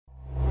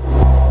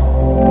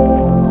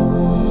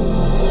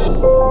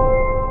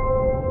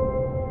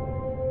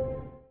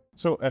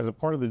So as a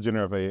part of the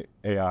generative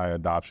AI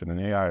adoption and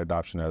AI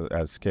adoption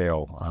at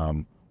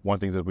scale, one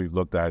thing that we've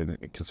looked at in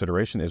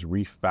consideration is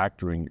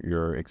refactoring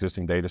your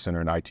existing data center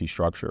and IT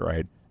structure,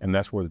 right? And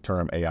that's where the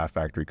term AI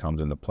factory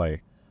comes into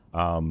play.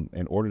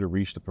 In order to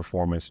reach the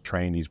performance,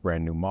 train these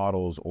brand new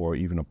models, or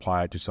even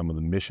apply it to some of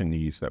the mission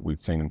needs that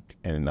we've seen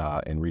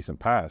in recent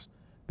past,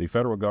 the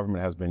federal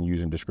government has been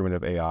using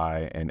discriminative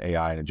AI and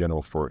AI in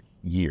general for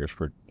years,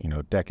 for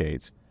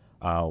decades.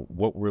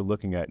 What we're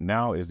looking at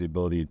now is the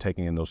ability of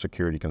taking in those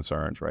security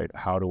concerns, right?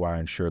 How do I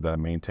ensure that I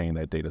maintain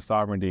that data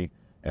sovereignty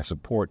and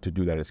support to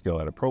do that at scale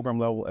at a program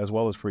level, as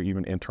well as for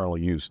even internal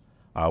use?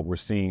 We're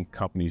seeing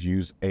companies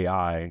use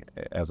AI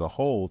as a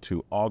whole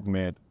to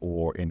augment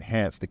or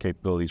enhance the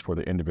capabilities for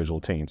their individual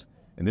teams.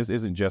 And this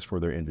isn't just for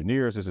their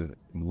engineers, this is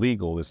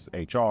legal, this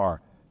is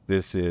HR,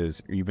 this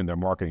is even their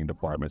marketing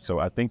department. So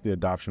I think the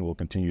adoption will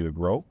continue to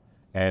grow,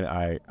 and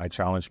I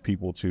challenge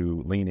people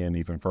to lean in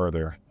even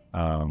further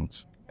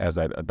as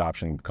that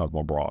adoption becomes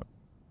more broad.